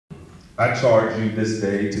I charge you this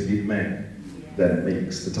day to be the man that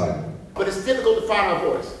makes the title. But it's difficult to find our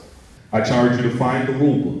voice. I charge you to find the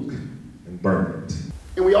rule book and burn it.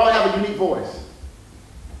 And we all have a unique voice.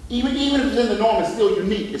 Even if it's in the norm, it's still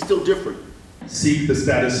unique, it's still different. Seek the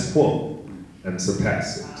status quo and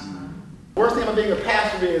surpass it. Worst thing about being a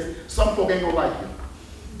pastor is some folk ain't gonna like you.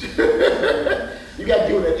 You gotta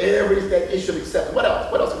deal with that issue of acceptance. What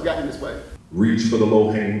else? What else have we got in this way? Reach for the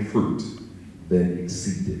low-hanging fruit, then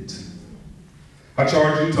exceed it. I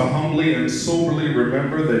charge you to humbly and soberly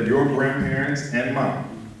remember that your grandparents and mine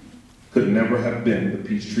could never have been the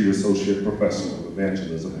Peachtree Associate Professor of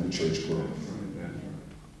Evangelism and Church Growth.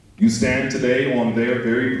 You stand today on their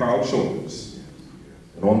very proud shoulders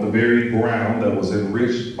and on the very ground that was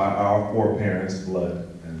enriched by our foreparents'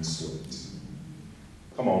 blood and sweat.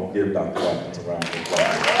 Come on, give Dr. Watkins a round of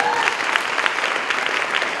applause.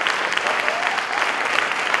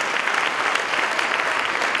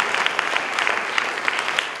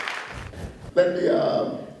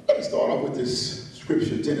 Let me start off with this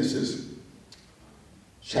scripture, Genesis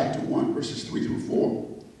chapter 1, verses 3 through 4.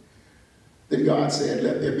 Then God said,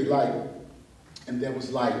 "Let there be light," and there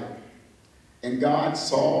was light. And God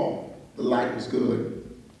saw the light was good,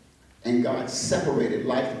 and God separated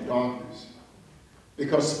light from darkness.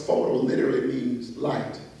 Because photo literally means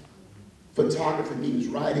light. Photography means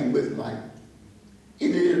writing with light.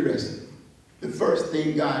 Isn't it interesting? The first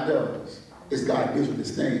thing God does is God gives us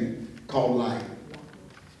this thing called light.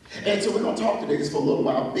 And so we're going to talk today just for a little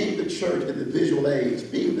while, being the church in the visual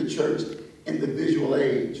age, being the church in the visual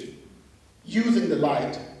age, using the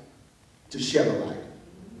light to shed a light.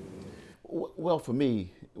 Well, for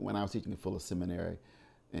me, when I was teaching at Fuller Seminary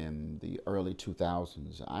in the early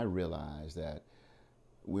 2000s, I realized that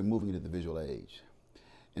we're moving into the visual age.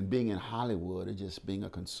 And being in Hollywood and just being a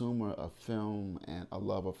consumer of film and a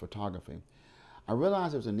lover of photography, I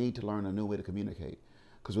realized there was a need to learn a new way to communicate.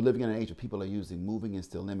 Because we're living in an age where people are using moving and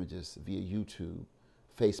still images via YouTube,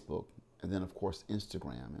 Facebook, and then of course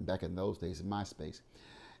Instagram, and back in those days, MySpace.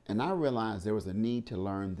 And I realized there was a need to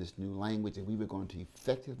learn this new language if we were going to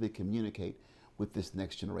effectively communicate with this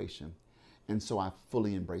next generation. And so I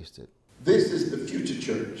fully embraced it. This is the future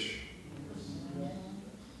church.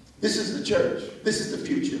 This is the church. This is the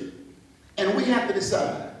future. And we have to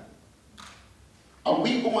decide, are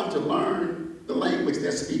we going to learn the language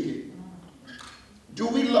they're speaking? Do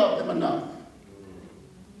we love them enough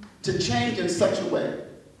to change in such a way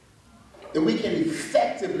that we can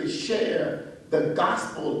effectively share the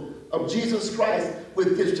gospel of Jesus Christ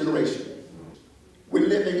with this generation? We're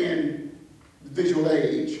living in the visual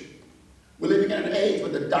age. We're living in an age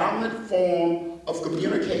where the dominant form of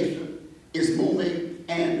communication is moving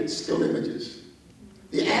and still images.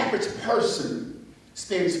 The average person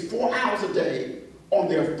spends 4 hours a day on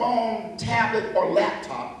their phone, tablet, or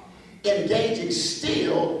laptop engaging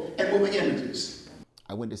still and moving images.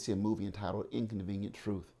 I went to see a movie entitled Inconvenient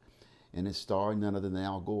Truth, and it starred none other than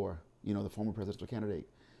Al Gore, you know, the former presidential candidate,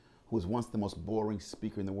 who was once the most boring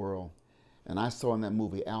speaker in the world. And I saw in that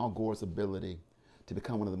movie Al Gore's ability to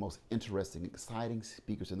become one of the most interesting, exciting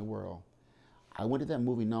speakers in the world. I went to that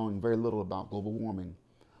movie knowing very little about global warming,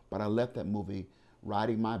 but I left that movie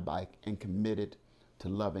riding my bike and committed to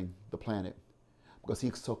loving the planet because he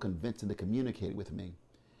so convincingly communicated with me.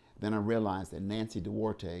 Then I realized that Nancy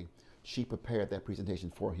Duarte, she prepared that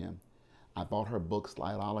presentation for him. I bought her book,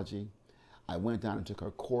 Slideology. I went down and took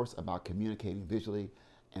her course about communicating visually,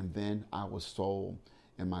 and then I was sold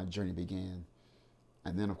and my journey began.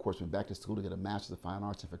 And then, of course, went back to school to get a Master's of Fine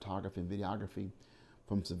Arts in Photography and Videography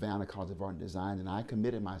from Savannah College of Art and Design, and I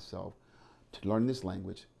committed myself to learning this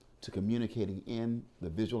language, to communicating in the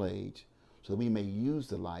visual age, so that we may use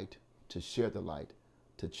the light to share the light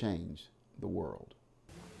to change the world.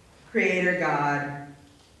 Creator God,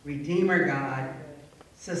 Redeemer God,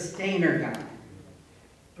 Sustainer God,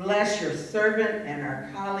 bless your servant and our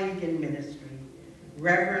colleague in ministry,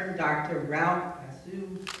 Reverend Dr. Ralph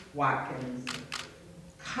Azu Watkins.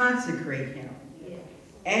 Consecrate him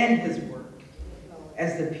and his work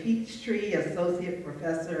as the Peachtree Associate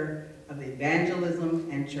Professor of Evangelism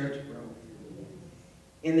and Church Growth.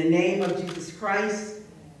 In the name of Jesus Christ,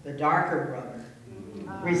 the darker brother,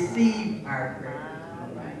 receive our prayer.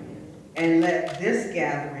 And let this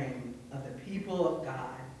gathering of the people of God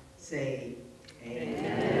say,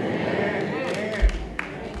 Amen.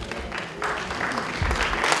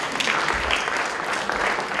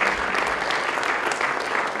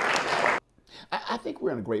 I think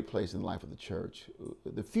we're in a great place in the life of the church.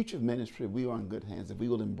 The future of ministry, we are in good hands if we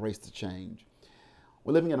will embrace the change.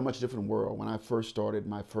 We're living in a much different world. When I first started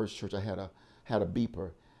my first church, I had a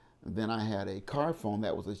beeper. And then I had a car phone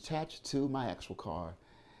that was attached to my actual car.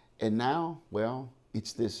 And now, well,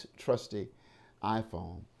 it's this trusty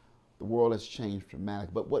iPhone. The world has changed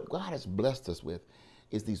dramatically. But what God has blessed us with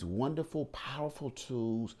is these wonderful, powerful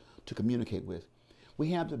tools to communicate with.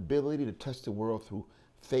 We have the ability to touch the world through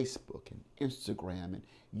Facebook and Instagram and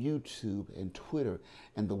YouTube and Twitter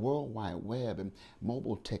and the World Wide Web and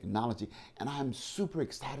mobile technology. And I'm super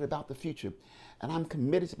excited about the future. And I'm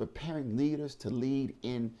committed to preparing leaders to lead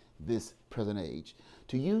in this present age,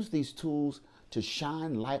 to use these tools to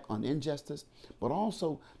shine light on injustice, but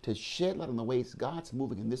also to shed light on the ways God's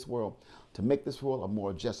moving in this world to make this world a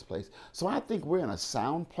more just place. So I think we're in a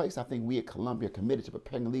sound place. I think we at Columbia are committed to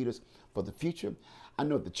preparing leaders for the future. I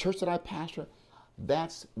know the church that I pastor,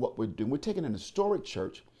 that's what we're doing. We're taking an historic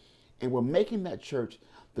church and we're making that church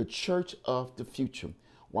the church of the future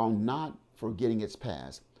while not forgetting its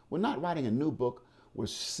past. We're not writing a new book. We're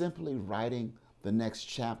simply writing the next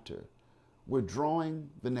chapter. We're drawing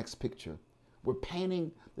the next picture. We're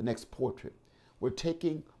painting the next portrait. We're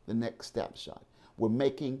taking the next snapshot. We're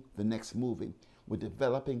making the next movie. We're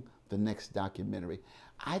developing the next documentary.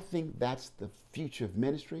 I think that's the future of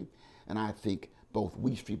ministry. And I think both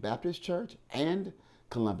Wheat Street Baptist Church and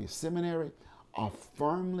Columbia Seminary are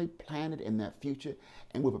firmly planted in that future.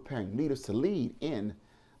 And we're preparing leaders to lead in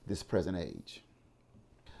this present age.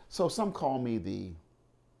 So some call me the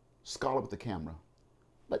scholar with the camera.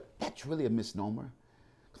 But that's really a misnomer.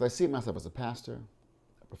 Because I see myself as a pastor,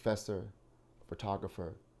 a professor, a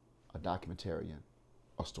photographer, a documentarian,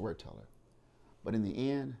 a storyteller. But in the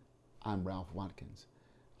end, I'm Ralph Watkins.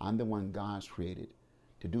 I'm the one God's created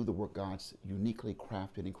to do the work God's uniquely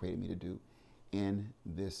crafted and created me to do in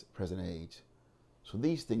this present age. So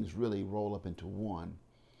these things really roll up into one,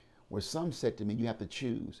 where some said to me, you have to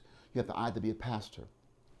choose. You have to either be a pastor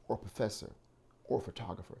or a professor or a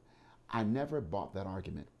photographer. I never bought that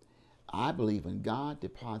argument. I believe when God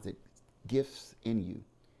deposits gifts in you,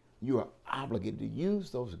 you are obligated to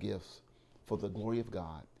use those gifts for the glory of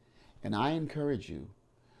God. And I encourage you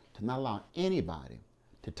to not allow anybody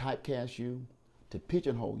to typecast you, to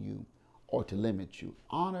pigeonhole you, or to limit you.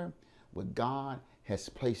 Honor what God has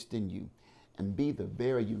placed in you and be the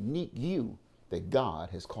very unique you that God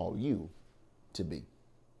has called you to be.